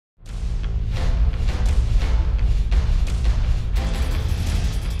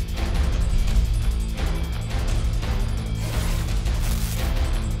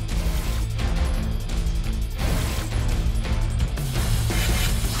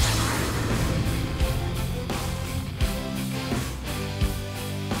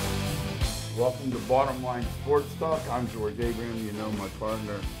Welcome to Bottom Line Sports Talk. I'm George Abraham. You know my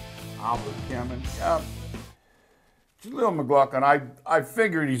partner, Albert Cameron. Jaleel McLaughlin, I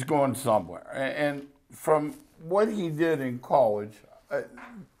figured he's going somewhere. And from what he did in college,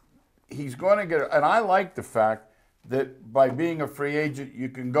 he's going to get, and I like the fact that by being a free agent, you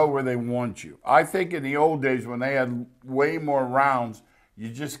can go where they want you. I think in the old days when they had way more rounds, you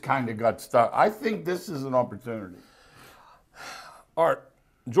just kind of got stuck. I think this is an opportunity. Art,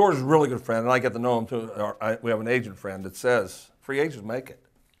 George is a really good friend, and I get to know him too. We have an agent friend that says free agents make it.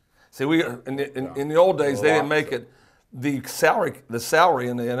 See, in the old days, they didn't make it. The salary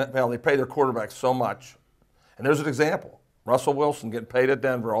in the NFL, they pay their quarterbacks so much. And there's an example. Russell Wilson getting paid at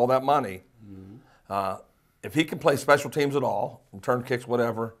Denver, all that money. Mm-hmm. If he can play special teams at all, return kicks,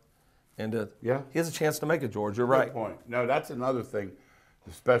 whatever, and he has a chance to make it, George. You're right. Good point. No, that's another thing,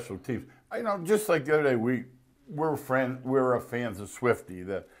 the special teams. Just like the other day, we're fans of Swifty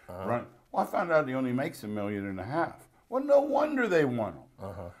that run. Well, I found out he only makes $1.5 million. Well, no wonder they want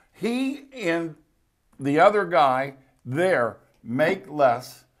him. He and the other guy there make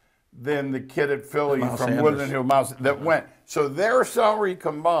less than the kid at Philly from Woodland Hill that went. So their salary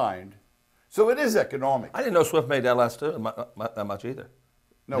combined. So it is economic. I didn't know Swift made that less too, that much either.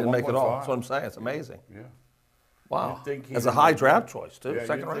 No, didn't make it all. 1.5. That's what I'm saying. It's amazing. Yeah. Wow. As a high draft choice too. Yeah,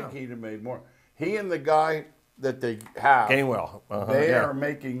 second you'd round. think he'd have made more. He and the guy that they have, Gainwell, they are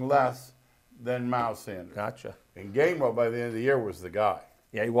making less than Miles Sanders. Gotcha. And Gainwell by the end of the year was the guy.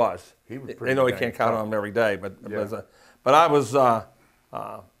 Yeah, he was. He was they know he can't count on him every day, but I was.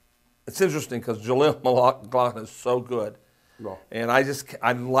 It's interesting because Jaleel McLaughlin is so good, and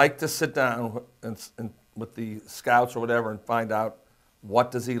I'd like to sit down and with the scouts or whatever and find out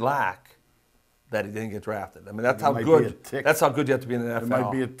what does he lack that he didn't get drafted. I mean, that's how good. That's how good you have to be in the NFL. It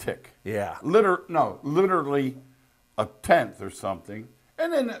might be a tick. Yeah. Literally a tenth or something.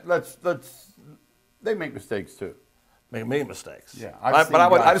 And then they make mistakes too. Made mistakes. Yeah, but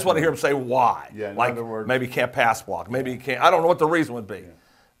I just want to hear him say why. Yeah, in like other words, maybe he can't pass block. Maybe he can't. I don't know what the reason would be,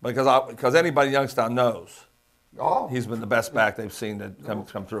 because anybody in Youngstown knows he's been the best back they've seen to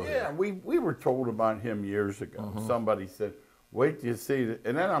come through. Yeah, here. we were told about him years ago. Somebody said, "Wait till you see it."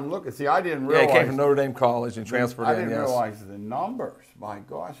 And then I'm looking. See, I didn't realize. Yeah, he came from Notre Dame College and transferred in. I didn't realize the numbers. My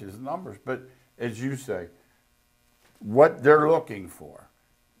gosh, his numbers. But as you say, what they're looking for,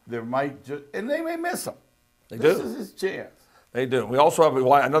 there might just, and they may miss him. This is his chance. They do. We also have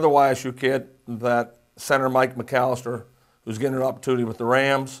another YSU kid, that center Mike McAllister, who's getting an opportunity with the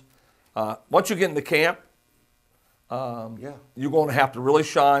Rams. Once you get into camp, you're going to have to really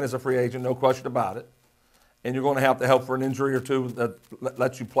shine as a free agent, no question about it. And you're going to have to help for an injury or two that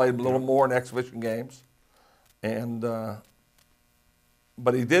lets you play a little more in exhibition games. And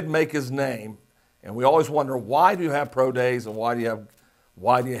but he did make his name, and we always wonder, why do you have pro days and why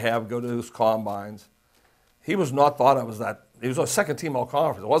do you have go to those combines? He was not thought of as that. He was a second team all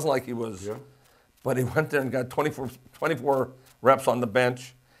conference. It wasn't like he was, but he went there and got 24 reps on the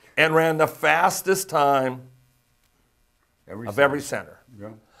bench and ran the fastest time of every center. Yeah.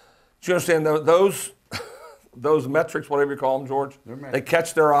 Do you understand those metrics, whatever you call them, George? They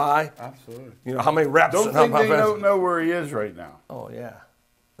catch their eye. Absolutely. You know how many reps. Don't think they don't know where he is right now. Oh yeah,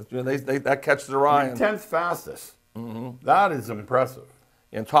 that catches their eye. 10th fastest. That is impressive.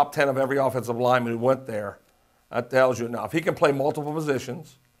 In top 10 of every offensive lineman who went there. That tells you now. If he can play multiple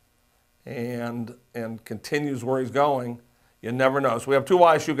positions and continues where he's going, you never know. So we have two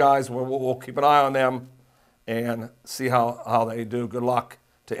YSU guys. We'll keep an eye on them and see how they do. Good luck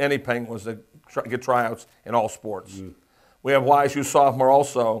to any Penguins that get tryouts in all sports. We have YSU sophomore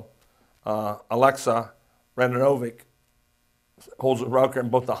also, Alexa Radanovic, holds a record in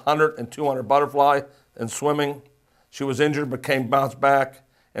both the 100 and 200 butterfly and swimming. She was injured but bounced back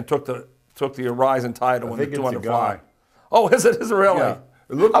and took the Horizon title in the 200 fly. Oh, is it? Is it really? Yeah.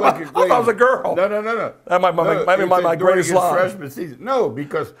 It looked like I thought it was a girl. No. That might be my greatest line. Freshman season. No,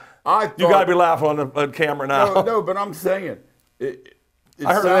 because I thought. You got to be laughing on camera now. No, but I'm saying.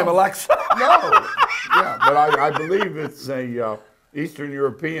 I heard her name Alexa. No. Yeah, but I believe it's a Eastern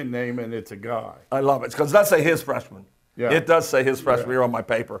European name and it's a guy. I love it because it does say his freshman. Yeah. It does say his freshman year on my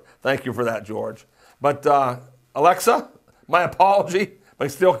paper. Thank you for that, George. But Alexa, my apology. But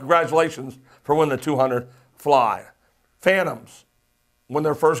still, congratulations for winning the 200 fly. Phantoms win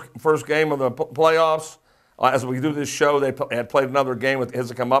their first game of the playoffs. As we do this show, they had played another game. It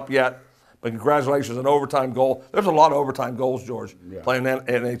hasn't come up yet. But congratulations, an overtime goal. There's a lot of overtime goals, George, playing in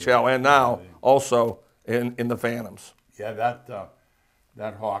NHL and now also in the Phantoms. Yeah,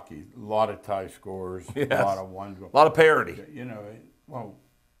 that hockey, a lot of tie scores, a lot of one goal. A lot of parity. You know,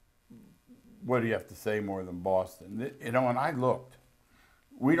 what do you have to say more than Boston? And I looked.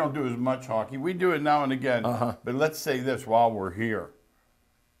 We don't do as much hockey. We do it now and again. But let's say this while we're here.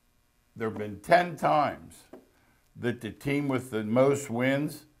 There have been 10 times that the team with the most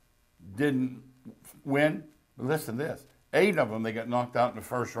wins didn't win. But listen to this. 8 of them, they got knocked out in the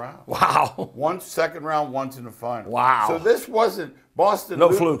first round. Wow. Once second round, once in the final. Wow. So this wasn't Boston.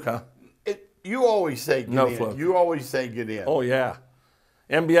 No fluke, huh? You always say get in. Fluke. You always say get in. Oh, yeah.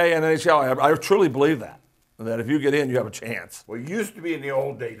 NBA and NHL, I truly believe that if you get in, you have a chance. Well, it used to be in the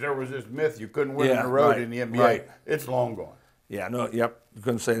old days. There was this myth you couldn't win on the road in the NBA. Right. It's long gone. Yeah, no, yep. You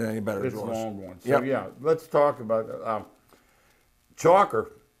couldn't say it any better, It's George. long gone. So, Yep. yeah, let's talk about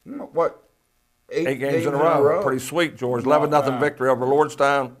Chalker. What? 8 games in a row. Pretty sweet, George. 11-0 victory over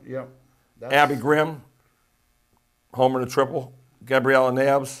Lordstown. Yep. Abby Grimm, homer and a triple. Gabriella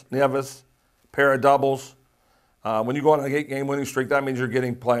Neves, pair of doubles. When you go on an 8-game winning streak, that means you're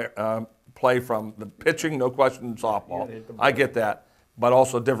getting play from the pitching, no question, softball. I get that. But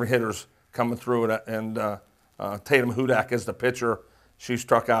also different hitters coming through it. And Tatum Hudak is the pitcher. She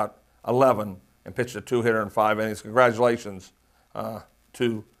struck out 11 and pitched a 2-hitter in 5 innings. Congratulations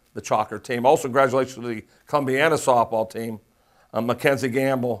to the Chalker team. Also, congratulations to the Columbiana softball team. Mackenzie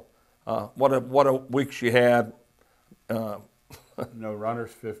Gamble, what a week she had. No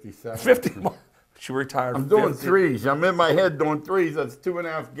runners, 57. 50. She retired. I'm doing threes. I'm in my head doing threes. That's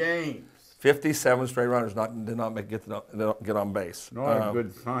 2.5 games. 57 straight runners did not get on base. Not a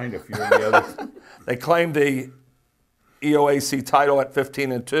good sign if you're the other. They claimed the EOAC title at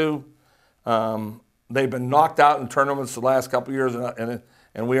 15-2. They've been knocked out in tournaments the last couple of years,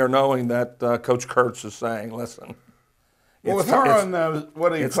 and we are knowing that Coach Kurtz is saying, listen. Well, with her on the,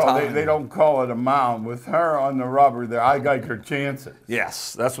 what do you call it? They don't call it a mound. With her on the rubber there, I got her chances.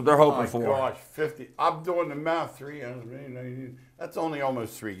 Yes, that's what they're hoping for. Oh, my gosh, 50. I'm doing the math. 3. That's only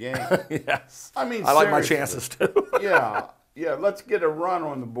almost 3 games. Yes. I mean, I like my chances, too. Yeah. Let's get a run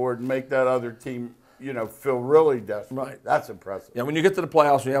on the board and make that other team, feel really desperate. Right. That's impressive. Yeah, when you get to the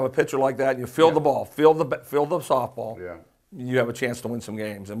playoffs and you have a pitcher like that and you field the ball, field the softball, you have a chance to win some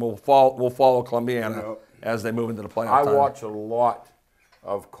games. And we'll follow Columbiana as they move into the playoffs. I watch a lot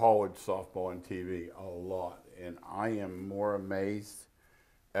of college softball on TV, a lot, and I am more amazed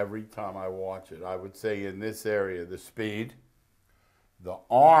every time I watch it. I would say in this area, the speed, the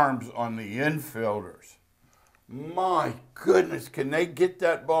arms on the infielders. My goodness, can they get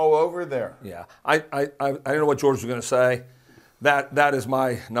that ball over there? Yeah, I don't know what George was going to say. That is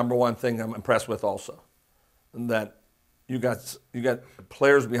my number one thing I'm impressed with also, that you got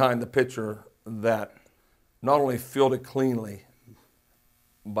players behind the pitcher that not only field it cleanly,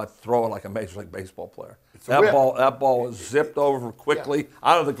 but throw it like a Major League Baseball player. That ball is zipped over quickly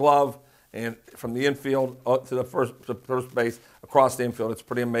out of the glove and from the infield to the first base across the infield. It's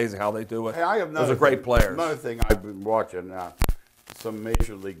pretty amazing how they do it. Hey, I have Those are great players. Another thing I've been watching now, some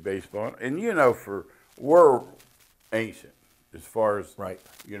Major League Baseball, and we're ancient as far as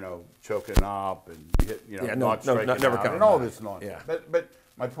choking up and not striking never out coming and all back. this nonsense. Yeah. But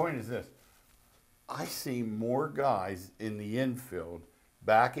my point is this. I see more guys in the infield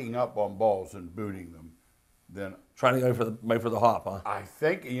backing up on balls and booting them than trying to go for the hop, huh? I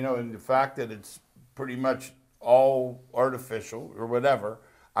think, and the fact that it's pretty much all artificial or whatever,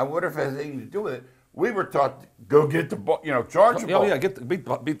 I wonder if it has anything to do with it. We were taught to go get the ball, charge the ball. Yeah, get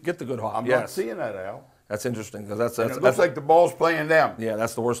the good hop. I'm not seeing that, Al. That's interesting because it looks like the ball's playing them. Yeah,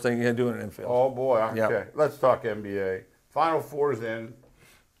 that's the worst thing you can do in an infield. Oh, boy. Okay, Let's talk NBA. Final Four's in.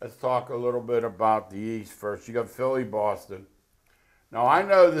 Let's talk a little bit about the East first. You got Philly, Boston. Now, I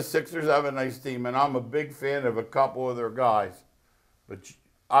know the Sixers have a nice team, and I'm a big fan of a couple of their guys, but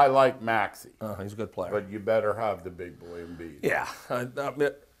I like Maxey. He's a good player. But you better have the big boy Embiid. Yeah.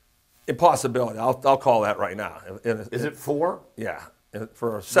 Impossibility. I'll call that right now. Is it 4? Yeah.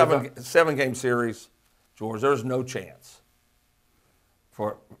 For a seven-game series, George, there's no chance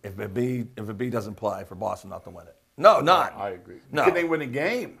for if Embiid doesn't play for Boston not to win it. No, not. I agree. No. Can they win a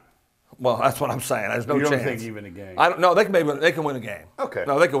game? Well, that's what I'm saying. There's no chance. You don't think even a game? I don't know. They can win a game. Okay.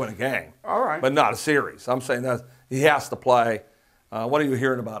 No, they can win a game. All right. But not a series. I'm saying that he has to play. What are you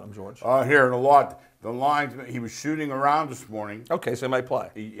hearing about him, George? Hearing a lot. The linesman, he was shooting around this morning. Okay, so he might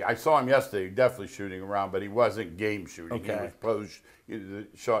play. I saw him yesterday, definitely shooting around, but he wasn't game shooting. Okay. He was pose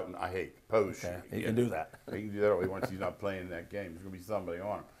shot, and I hate pose Okay. shooting. He can do that. He can do that all he wants. He's not playing in that game. There's going to be somebody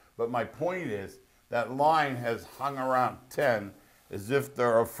on him. But my point is, that line has hung around 10 as if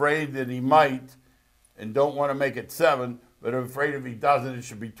they're afraid that he might and don't want to make it 7, but are afraid if he doesn't, it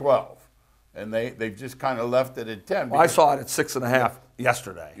should be 12. And they've just kind of left it at 10. Well, I saw it at 6.5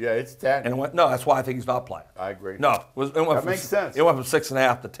 yesterday. Yeah, it's 10. And no, that's why I think he's not playing. I agree. No, that makes sense. It went from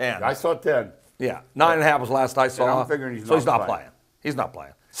 6.5 to 10. I saw 10. Yeah, 9.5 was last I saw. I'm figuring he's not playing. He's not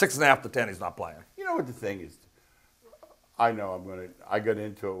playing. 6.5 to 10, he's not playing. You know what the thing is? I know I got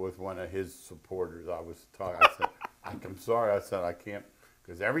into it with one of his supporters. I was talking. I said, I'm sorry. I said, I can't.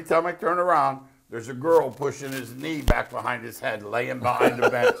 Because every time I turn around, there's a girl pushing his knee back behind his head, laying behind the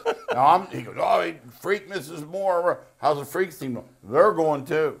bench. Now he goes, oh, Freak misses more. How's the Freaks team doing? They're going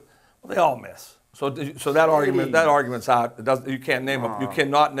too. Well, they all miss. So that argument's out. You can't name them. You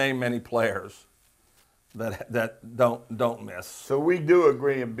cannot name many players that don't miss. So we do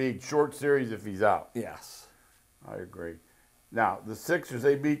agree in beat short series if he's out. Yes, I agree. Now the Sixers,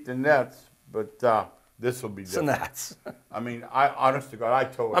 they beat the Nets, but this will be different. The Nets. I mean, honest to God, I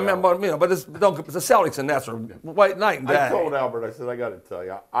told. I mean, but the Celtics and Nets are white night and day. I told Albert, I said, I got to tell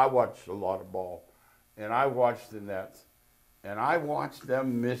you, I watched a lot of ball, and I watched the Nets, and I watched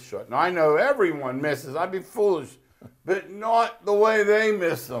them miss shots. Now I know everyone misses. I'd be foolish, but not the way they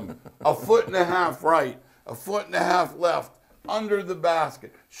miss them. 1.5 feet right, 1.5 feet left, under the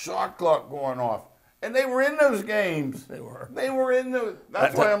basket, shot clock going off. And they were in those games. They were. They were in those.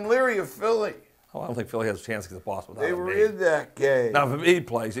 That's why I'm leery of Philly. Oh, I don't think Philly has a chance against Boston. They were in that game. Now, if he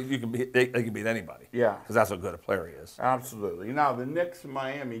plays, they can beat anybody. Yeah. Because that's how good a player he is. Absolutely. Now, the Knicks and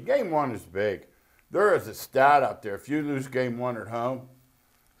Miami, game one is big. There is a stat out there. If you lose game one at home,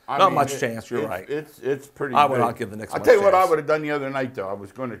 not much chance, you're right. It's pretty I would big. not give the Knicks I'll much tell you what chance. I would have done the other night, though. I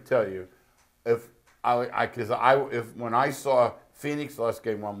was going to tell you. When I saw Phoenix lost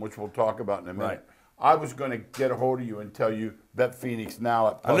game one, which we'll talk about in a minute, Right. I was going to get a hold of you and tell you bet Phoenix now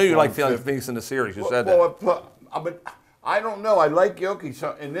at plus I knew you liked 150. Phoenix in the series. You said that. But I don't know. I like Jokic.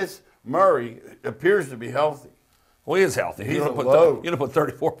 So, and this Murray appears to be healthy. Well, he is healthy. He's you a don't load. put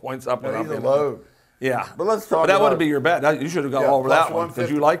 34 points up. No, without he's a being load. Yeah. But let's talk But that about wouldn't be your bet. You should have gone over plus that one because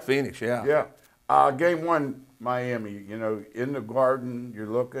 150. you like Phoenix, yeah. Yeah. Game one, Miami, in the Garden, you're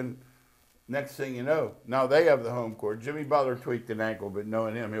looking. Next thing you know, now they have the home court. Jimmy Butler tweaked an ankle, but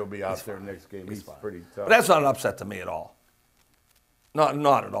knowing him, he'll be out there next game. He's pretty tough. But that's not an upset to me at all. Not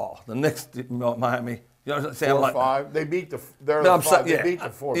at all. The Knicks, Miami, you know what I'm saying? 4-5. They beat the. They're No, the 5. yeah. They beat the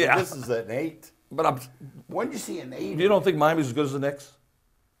 4. Yeah. But this is an 8. But When did you see an 8? you don't think Miami's as good as the Knicks?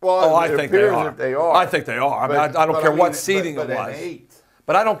 Well, I it think they appears are. that they are. I think they are. I don't care what seeding it An was. 8.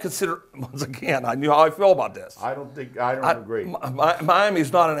 But I don't consider, once again, I knew how I feel about this. I don't agree.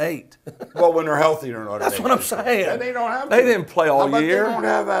 Miami's not an 8. Well, when they're healthy, they're not. That's what I'm saying. And they don't have. They didn't play all How about year. They don't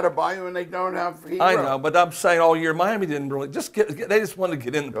have Adebayo and they don't have Hero. I know, but I'm saying all year Miami didn't really they just wanted to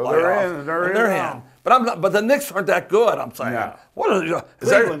get in the playoffs. They're in now. But the Knicks aren't that good. I'm saying. Yeah.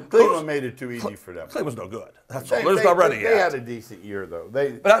 Cleveland made it too easy for them. Cleveland's no good. That's all. They're not ready yet. They had a decent year though.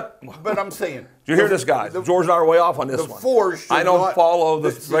 But I'm saying. Do you hear this, guys? George and I are way off on this one. The 4 should I don't not follow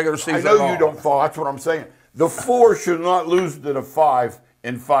the regular season. I know at all. you don't follow. That's what I'm saying. The 4 should not lose to the 5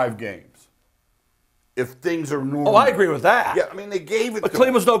 in 5 games. If things are normal. Oh, I agree with that. Yeah, I mean they gave it. But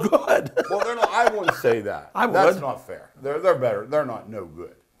Cleveland's no good. Well, they're not. I wouldn't say that. I would. That's not fair. They're better. They're not no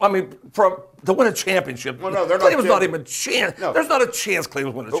good. I mean, to win a championship, Well, no, they're not Cleveland's not champions. even a chance. No. There's not a chance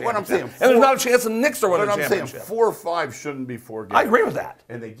Cleveland's win a But what I'm championship. saying, And there's not a chance the Knicks are winning But a I'm saying championship. 4 or 5 shouldn't be 4 games. I agree with that.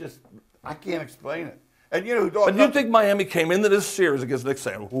 And I can't explain it. And you know who? But you think Miami came into this series against the Knicks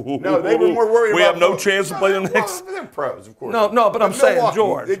saying, No, they were more worried we about. have no chance to play the Knicks? Well, they're pros, of course. No, but I'm saying, Milwaukee,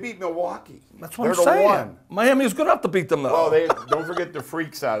 George. They beat Milwaukee. That's what They're I'm the saying. one. Miami's good enough to beat them, though. Well, don't forget the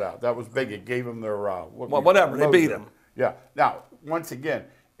Freaks out. That was big. It gave them their whatever. They beat them. Yeah. Now, once again,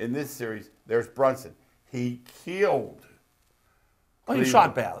 in this series, there's Brunson. He killed. Well, he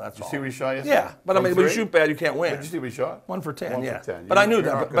shot bad, that's Did you all. see what he shot yesterday? Yeah, but I mean, when you shoot bad, you can't win. Did you see what he shot? 1 for 10, 1 yeah. for 10. But I knew You're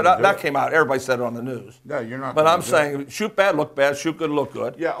that. not But gonna do that it. came out. Everybody said it on the news. No, you're not. But gonna I'm do saying, shoot bad, look bad. Shoot good, look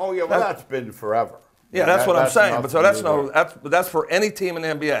good. Yeah. Oh, yeah. Well, that's been forever. Yeah, that's what I'm saying. nothing But so to that's do with that's for any team in the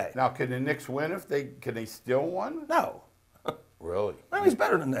NBA. Now, can the Knicks win if can they still win? No. Really? Miami's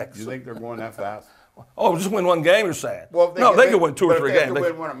better than the Knicks. You think they're going that fast? Oh, just win one game, you're saying? Well, no, they could win 2 or 3 They games. have to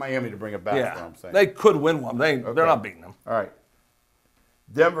win one at Miami to bring it back. That's what I'm saying. They could win one. They're not beating them. All right.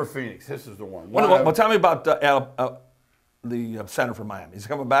 Denver, Phoenix. This is the one. Well, tell me about the center for Miami. Is he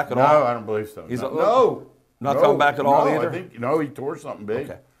coming back at all? No, I don't believe so. No. Not coming back at all either? I think, he tore something big.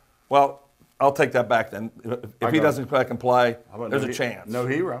 Okay. Well, I'll take that back then. If he doesn't come back and play, there's a chance. No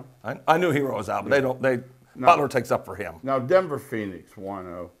Hero. I knew Hero was out, but Butler takes up for him. Now, Denver, Phoenix,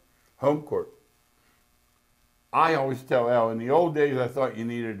 1-0. Home court. I always tell Al, in the old days, I thought you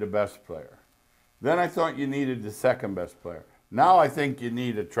needed the best player. Then I thought you needed the second best player. Now I think you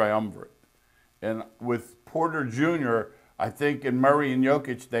need a triumvirate. And with Porter Jr., I think in Murray and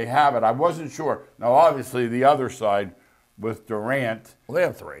Jokic, they have it. I wasn't sure. Now, obviously, the other side with Durant Well, they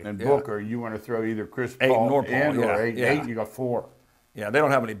have 3. and Booker, you want to throw either Chris Ayton Paul or Paul, and yeah, or Ayton. yeah. Ayton, you got 4. Yeah, they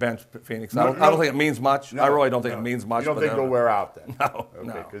don't have any bench, Phoenix. I don't think it means much. I really don't think it means much. You don't think they'll wear out then? No, okay,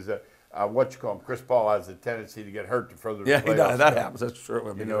 no. because what you call him, Chris Paul has a tendency to get hurt to further the Yeah, playoffs. that happens. That's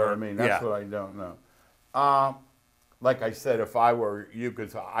true. You know what I mean? That's what I don't know. Like I said, if I were you,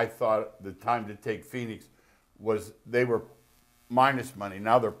 because I thought the time to take Phoenix was they were minus money.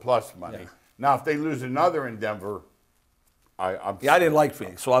 Now they're plus money. Yeah. Now, if they lose another in Denver, I didn't like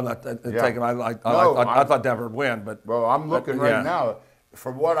Phoenix, so I'm not taking. I thought Denver would win, but well, I'm looking right now.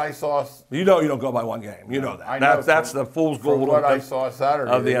 From what I saw, you don't go by one game. You know that. That's the fool's gold. From what I saw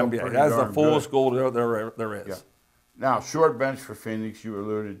Saturday of the NBA. That's the fool's gold there is. Yeah. Now, short bench for Phoenix, you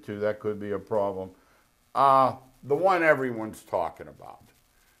alluded to. That could be a problem. The one everyone's talking about.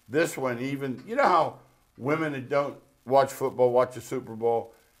 This one, even, you know how women that don't watch football watch the Super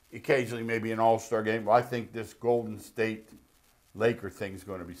Bowl, occasionally maybe an all-star game? Well, I think this Golden State Laker thing is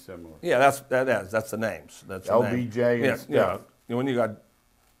going to be similar. Yeah, that's the names. That's LBJ and Steph. When you got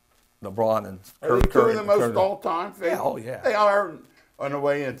LeBron and Are they two of the most all-time favorites? Yeah, oh yeah. They are. On the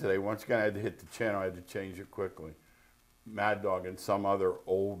way in today, once again, I had to hit the channel. I had to change it quickly. Mad Dog and some other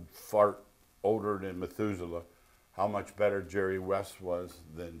old fart, older than Methuselah, how much better Jerry West was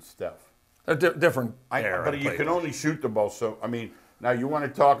than Steph. A different era. But you can only shoot the ball. So, I mean, now you want to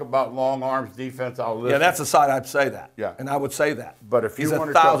talk about long arms defense, I'll listen. Yeah, that's the side I'd say that. Yeah. And I would say that. But if he's you want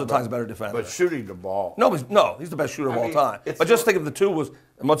to 1,000 times better defender. But shooting the ball. No, he's the best shooter of all time. But just think if the two was,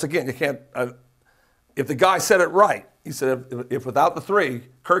 and once again, you can't, if the guy said it right, he said if without the three,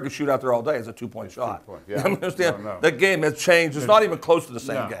 Kirk could shoot out there all day as a two-point shot. Yeah. You understand? That game has changed. It's not even close to the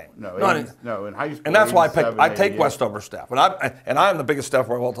same game. No, in high school. And that's why I take West over Steph. And I'm the biggest Steph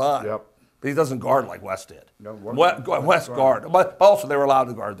of all time. Yep. But he doesn't guard like West did. No, West guard. But also they were allowed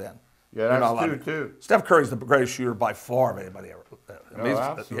to guard then. Yeah, that's true, too. Steph Curry's the greatest shooter by far of anybody ever.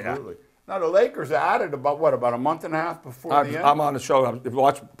 Absolutely. Now, the Lakers added about a month and a half before the end? I'm on the show. If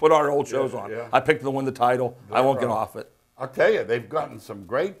you put our old shows on. Yeah. I picked them to win the title. I won't get off it. I'll tell you, they've gotten some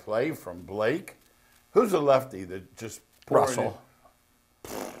great play from Blake. Who's a lefty that just Russell.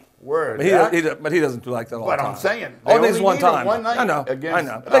 Word. But he doesn't do like that all the time. But I'm saying, this one time. One night I know. Against,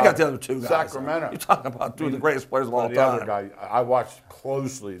 But they got the other two guys. Sacramento. You're talking about two of the greatest players of all the time. Other guy, I watched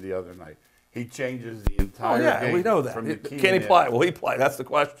closely the other night. He changes the entire game. We know that. Can he play? Will he play? That's the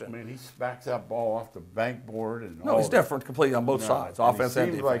question. I mean, he smacks that ball off the bankboard. He's different completely on both sides, offense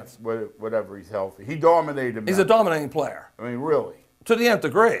and defense. Seems like whatever, he's healthy. He dominated. He's a dominating player. I mean, really. To the nth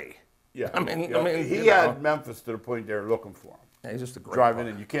degree. Yeah. I mean, he had Memphis to the point they were looking for him. Yeah, he's just a great driving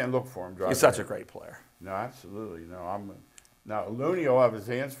player. in. You can't look for him driving. He's such a great player. No, absolutely. No, now Looney will have his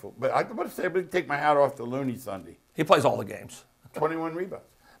hands full. But I want to say, but take my hat off to Looney Sunday. He plays all the games. 21 rebounds.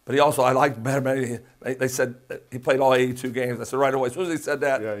 But he also, I liked better. They said he played all 82 games. I said right away, as soon as he said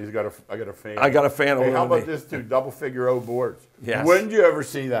that. Yeah, I got a fan. I got a fan of Looney. How about this too? Double-figure O boards. Yes. When did you ever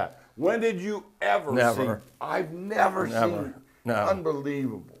see that? When did you ever see? I've never seen. No.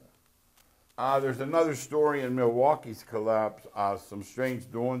 Unbelievable. There's another story in Milwaukee's collapse. Some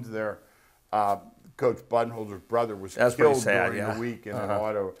strange doings there. Coach Budenholzer's brother was killed during the week in an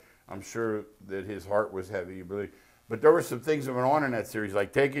auto. I'm sure that his heart was heavy. But there were some things that went on in that series,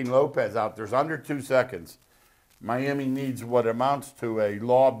 like taking Lopez out. There's under 2 seconds. Miami needs what amounts to a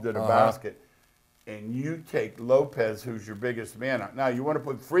lob to the basket. And you take Lopez, who's your biggest man. Now, you want to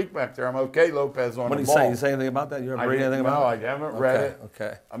put Freak back there. I'm okay, Lopez on the ball. What did he say? You say anything about that? You ever read anything about it? No, I haven't read it.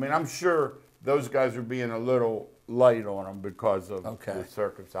 Okay. I mean, I'm sure those guys are being a little light on him because of the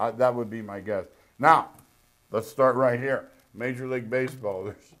circumstance. That would be my guess. Now, let's start right here. Major League Baseball.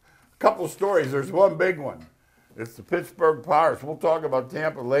 There's a couple stories. There's one big one. It's the Pittsburgh Pirates. We'll talk about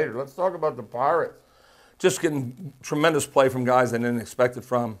Tampa later. Let's talk about the Pirates. Just getting tremendous play from guys they didn't expect it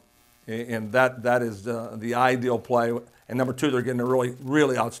from. And that is the ideal play. And number two, they're getting a really,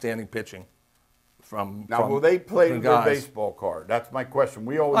 really outstanding pitching from. Now, will they play their baseball card? That's my question.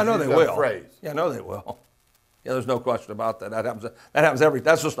 We always use that phrase. Yeah, I know they will. Yeah, there's no question about that. That happens every.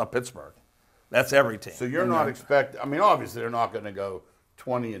 That's just not Pittsburgh. That's every team. So you're not expecting. I mean, obviously they're not going to go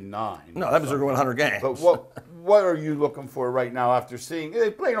 20-9. No, that means they're going 100 games. But what are you looking for right now after seeing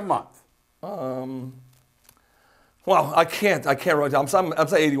they played a month? Well, I can't really tell. I'm saying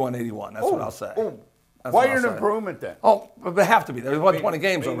 81-81. That's what I'll say. Why an improvement then? Oh, but they have to be. They won 20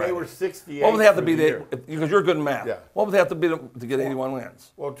 games already. They were 68. What would they have to be because you're good in math? Yeah. What would they have to be to get 81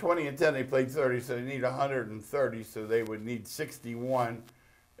 wins? Well, 20-10, they played 30, so they need 130, so they would need 61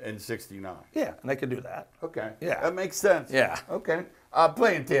 and 69. Yeah, and they could do that. Okay. Yeah. That makes sense. Yeah. Okay.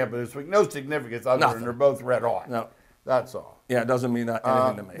 Playing Tampa this week, no significance other than they're both red hot. No. That's all. Yeah, it doesn't mean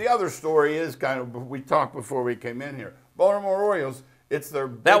anything to me. The other story is kind of, we talked before we came in here, Baltimore Orioles, it's their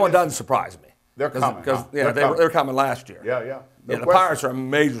biggest. That one doesn't surprise me. They're coming. Because huh? they're coming last year. Yeah, yeah. Yeah, the Pirates are a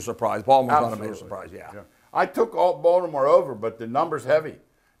major surprise. Baltimore's not a major surprise, yeah. I took all Baltimore over, but the number's heavy.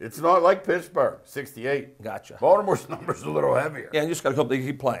 It's not like Pittsburgh, 68. Gotcha. Baltimore's number's a little heavier. Yeah, and you just got to hope they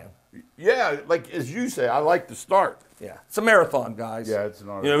keep playing. Yeah, like as you say, I like the start. Yeah, it's a marathon, guys. Yeah, it's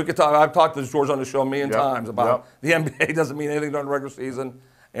not. We could talk. I've talked to George on the show a million Yep, times about the NBA doesn't mean anything during the regular season,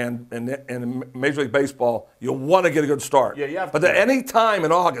 and in Major League Baseball, you'll want to get a good start. Yeah, you have but to. at any time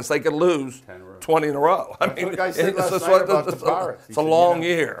in August, they could lose 20 in a row. That's what the guy said last night about the Pirates. It's a long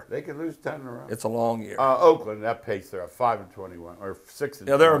year. They could lose 10 in a row. It's a long year. Oakland, that pace, they're at 5-21 or 6.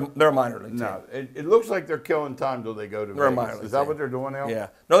 Yeah, they're a minor league team. No, it looks like they're killing time till they go to They're Vegas. a minor league Is that team. what they're doing now? Yeah.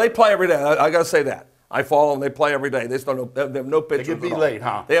 No, they play every day. I got to say that. I follow them. They play every day. They just don't know. They have no pitching. They get beat late,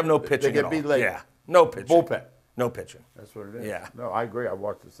 huh? They have no pitching. They get beat late. Yeah. No pitching. Bullpen. No pitching. That's what it is. Yeah. No, I agree. I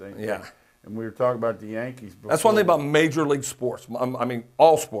watched the same thing. Yeah. And we were talking about the Yankees before. That's one thing about Major League sports. I mean,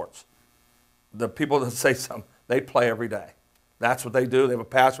 all sports. The people that say something, they play every day. That's what they do. They have a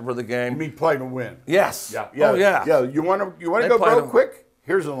passion for the You game. mean play to win? Yes. Yeah. Yeah. Oh, yeah. Yeah. You want to They go play broke to- quick?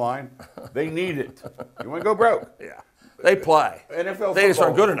 Here's a line. They need it. You want to go broke? Yeah. They play. NFL They just football,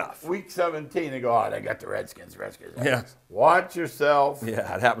 aren't good enough. Week 17, they go, they got the Redskins. Yeah. Watch yourself.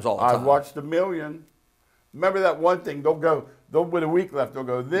 Yeah, it happens all the time. I've watched a million. Remember that one thing? They'll with a week left, they'll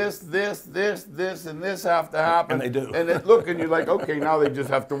go, this, and this have to happen. And they do. And and you're like, okay, now they just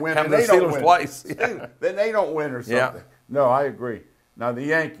have to win. Happened And to they the don't Steelers win. twice. Yeah. Then they don't win or something. Yeah. No, I agree. Now, the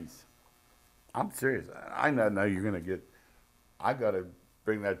Yankees. I'm serious. I know you're going to get, I got to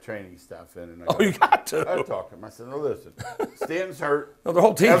bring that training staff in. And You got to. I talked to him. I said, no, listen, Stanton's hurt No, the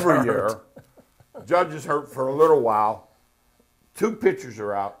whole team's every hurt. year. Judge is hurt for a little while. 2 pitchers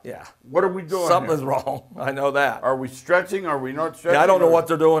are out. Yeah. What are we doing Something's here? wrong. I know that. Are we stretching? Are we not stretching? Yeah, I don't know what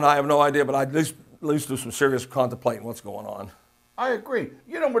they're doing. I have no idea, but I at least do some serious contemplating what's going on. I agree.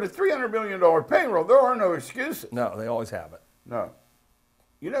 With a $300 million payroll, there are no excuses. No, they always have it. No.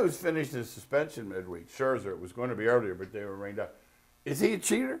 You know who's finished his suspension midweek? Scherzer. It was going to be earlier, but they were rained out. Is he a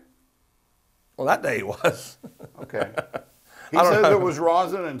cheater? Well, that day he was. Okay. He I don't says know. it was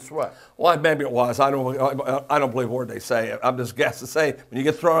rosin and sweat. Well, maybe it was. I don't believe a word they say. I'm just guessing. Say when you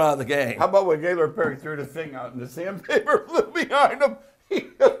get thrown out of the game. How about when Gaylord Perry threw the thing out and the sandpaper flew behind him?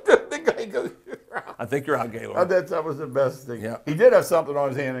 The guy goes, I think you're out, Gaylord. that was the best thing. Yeah. He did have something on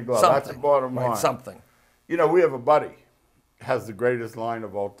his hand and glove. Something. That's the bottom line. Right, something. We have a buddy, has the greatest line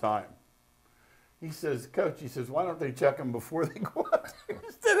of all time. He says, Coach, why don't they check him before they go out there?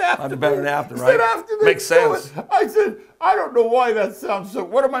 Instead after. Better than after, Instead right? after they Makes do sense. it. I said, I don't know why that sounds so.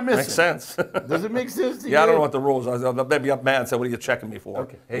 What am I missing? Makes sense. Does it make sense to you? Yeah, I don't know what the rules are. Maybe up man said, what are you checking me for?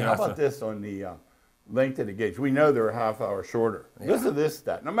 Okay. Hey, how about this on the length of the gauge? We know they're a half hour shorter. Yeah. Listen to this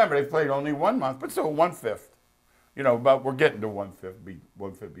stat. Now, remember, they played only 1 month, but still 1/5. But we're getting to 1/5,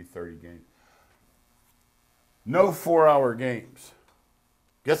 1/5 be 30 games. No 4-hour games.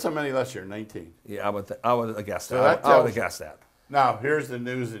 Guess how many last year? 19. Yeah, I would have guessed So that. that I would tells have guessed that. Now, here's the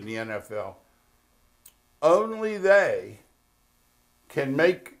news in the NFL. Only they can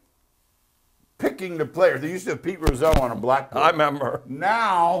make picking the players. They used to have Pete Rozelle on a blackboard. I remember.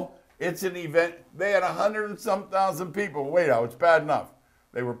 Now, it's an event. They had 100 and some thousand people. Wait out, it's bad enough.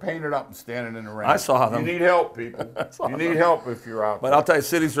 They were painted up and standing in the rain. I saw them. You need help, people. You need help if you're out But there. I'll tell you,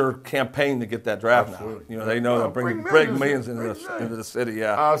 cities are campaigning to get that draft Absolutely. now. They know they'll bring millions into the city,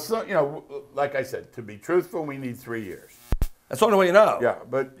 yeah. Like I said, to be truthful, we need 3 years. That's the only way you know. Yeah,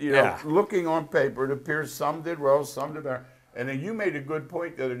 but looking on paper, it appears some did well, some did better. And then you made a good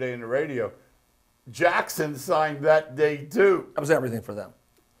point the other day in the radio. Jackson signed that day too. That was everything for them.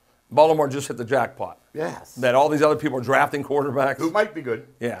 Baltimore just hit the jackpot. Yes. That all these other people are drafting quarterbacks. Who might be good.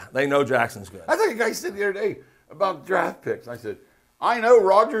 Yeah, they know Jackson's good. I think a guy said the other day about draft picks. I said, I know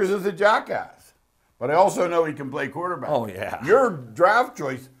Rodgers is a jackass, but I also know he can play quarterback. Oh, yeah. Your draft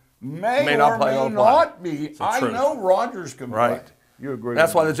choice may not or play, may don't not be. the I truth. know Rodgers can Right. play. You agree?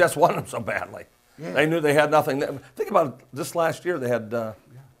 That's with why me? the Jets wanted him so badly. Yeah. They knew they had nothing. Think about it. This last year, they had the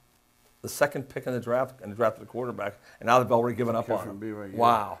second pick in the draft and they drafted a quarterback, and now they've already given up on him. BYU.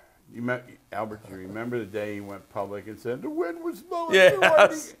 Wow. Albert, you remember the day he went public and said the wind was blowing?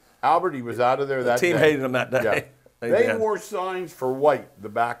 Yes. Albert, he was out of there that The team day. hated him that day. Yeah. They did. wore signs for White, the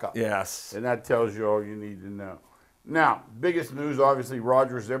backup. Yes. And that tells you all you need to know. Now, biggest news, obviously,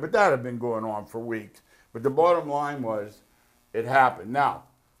 Rodgers there, but that had been going on for weeks. But the bottom line was it happened. Now,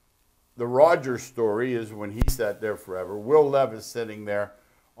 the Rodgers story is when he sat there forever. Will Levis sitting there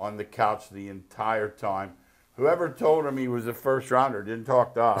on the couch the entire time. Whoever told him he was a first rounder didn't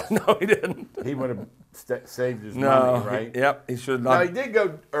talk to us. No, he didn't. He would have saved his No. money, right? Yep, he should Now, not. he did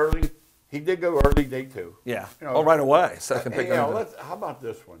go early. He did go early day two. Yeah. You know, Right away. Second pick. Hey, how about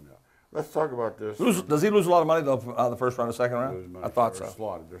this one, though? Let's talk about this. Does he lose a lot of money the first round or second round? I thought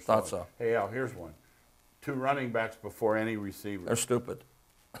so. They're thought so. Hey, Al, here's one. 2 running backs before any receiver. They're stupid.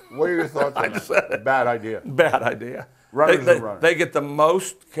 What are your thoughts on that? Bad idea. Bad idea. Runners are runners. They get the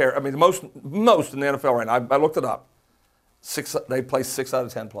most care. I mean, the most in the NFL right now. I looked it up. They play 6 out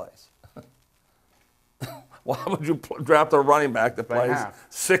of 10 plays. Why would you draft a running back that plays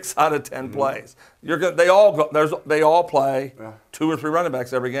 6 out of 10 plays? They all play 2 or 3 running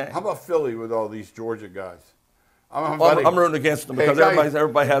backs every game. How about Philly with all these Georgia guys? I'm rooting against them because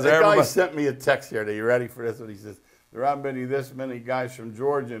everybody has. The guy sent me a text here. Are you ready for this? What he says? There haven't been this many guys from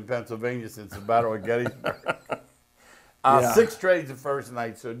Georgia and Pennsylvania since the Battle of Gettysburg. 6 trades the first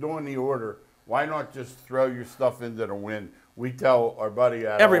night. So doing the order, why not just throw your stuff into the wind? We tell our buddy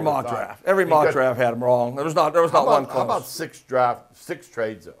every mock draft. Every mock draft had him wrong. There was not one close. How about 6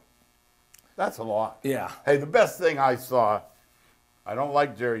 trades though? That's a lot. Yeah. Hey, the best thing I saw, I don't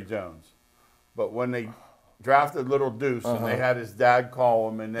like Jerry Jones, but when they drafted Little Deuce and they had his dad call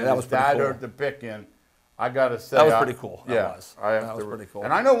him, and then his dad heard the pick in, I gotta say that was pretty cool. Yeah, that was pretty cool.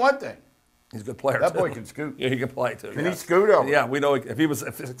 And I know one thing. He's a good player. That boy can scoot. Yeah, he can play too. Can he scoot over? Yeah, we know if he was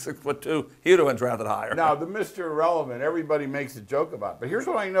 6'2", he would have been drafted higher. Now the Mr. Irrelevant, everybody makes a joke about, but here's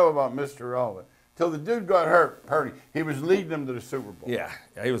what I know about Mr. Irrelevant. Till the dude got hurt, he was leading them to the Super Bowl. Yeah,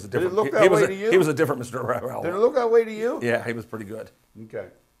 he was a different. Did it look that way to you? He was a different Mr. Irrelevant. Did it look that way to you? Yeah, he was pretty good. Okay.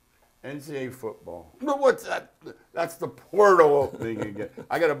 NCAA football. No, what's that? That's the portal opening again.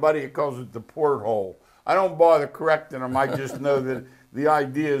 I got a buddy who calls it the porthole. I don't bother correcting him. I just know that the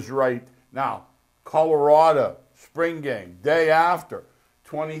idea is right. Now, Colorado, spring game, day after,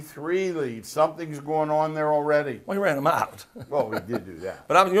 23 leads. Something's going on there already. Well, he ran them out. Well, we did do that.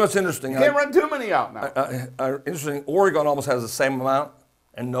 But you know what's interesting? You can't run too many out now. Interesting. Oregon almost has the same amount,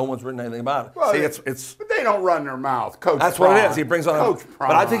 and no one's written anything about it. Well, See, but they don't run their mouth. Coach That's Prime. what it is. He brings on Coach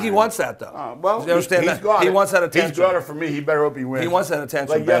Prime. But I think he wants that, though. Well, you understand he's that? got He it. wants that attention. He's got it for me. He better hope he wins. He wants that attention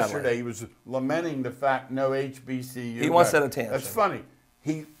Like badly. yesterday, he was lamenting the fact no HBCU. He wants that attention. That's funny.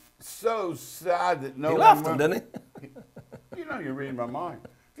 He's so sad that no he one left him, didn't he? You know, you're reading my mind.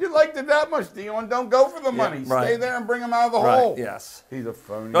 If you liked it that much, Dion, don't go for the money. Right. Stay there and bring him out of the hole. Yes. He's a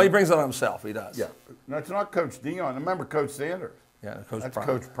phony. No, he brings it on himself. He does. Yeah. No, it's not Coach Dion. Remember Coach Sanders. Yeah, That's Prime.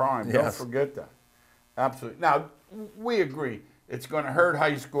 Coach Prime. Yes. Don't forget that. Absolutely. Now, we agree. It's going to hurt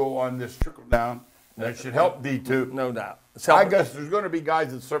high school on this trickle down. That should help D2. No doubt. I guess there's going to be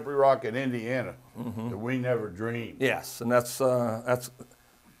guys at Slippery Rock in Indiana that we never dreamed. Yes, and that's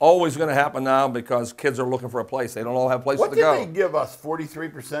always going to happen now because kids are looking for a place. They don't all have places to go. What did they give us?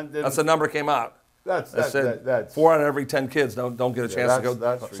 43%? That's the number came out. That's 4 out of every 10 kids don't get a chance to go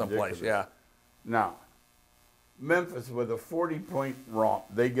someplace. Ridiculous. Yeah. Now, Memphis with a 40-point romp,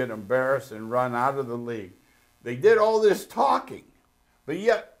 they get embarrassed and run out of the league. They did all this talking, but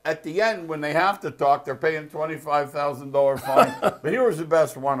yet at the end, when they have to talk, they're paying $25,000 fine. But here was the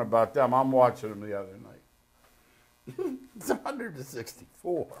best one about them. I'm watching them the other night. It's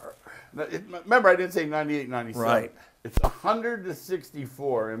 100-64. Remember, I didn't say 98, 97. Right. It's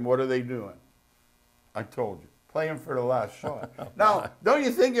 100-64, and what are they doing? I told you, playing for the last shot. Now, don't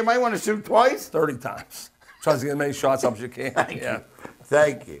you think you might want to shoot twice? 30 times. Try to get as many shots up as you can. Thank you.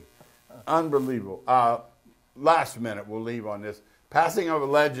 Thank you. Unbelievable. Last minute, we'll leave on this. Passing of a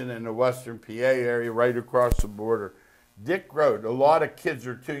legend in the western PA area, right across the border. Dick Road. A lot of kids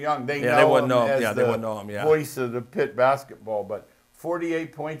are too young. They wouldn't know him. Yeah, they wouldn't know him. Yeah. Voice of the Pitt basketball, but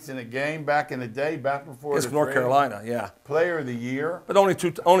 48 points in a game back in the day, back before it's North Carolina. Yeah. Player of the year. But only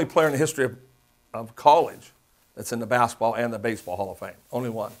player in the history of college that's in the basketball and the baseball Hall of Fame. Only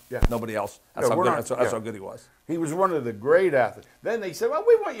one. Yeah. Nobody else. That's how good he was. He was one of the great athletes. Then they said, well,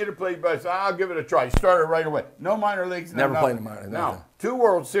 we want you to play baseball. I'll give it a try. He started right away. No minor leagues. Never played in the minor leagues. No. 2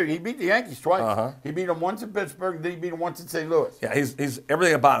 World Series. He beat the Yankees twice. He beat them once in Pittsburgh, then he beat them once in St. Louis. Yeah, he's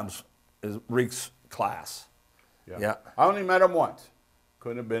everything about him reeks class. Yeah. I only met him once.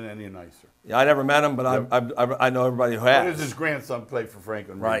 Couldn't have been any nicer. Yeah, I never met him, but I know everybody who has. His grandson played for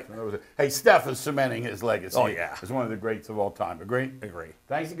Franklin. Right. Hey, Steph is cementing his legacy. Oh, yeah. As one of the greats of all time. Agree? Agree.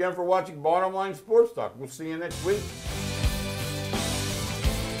 Thanks again for watching Bottom Line Sports Talk. We'll see you next week.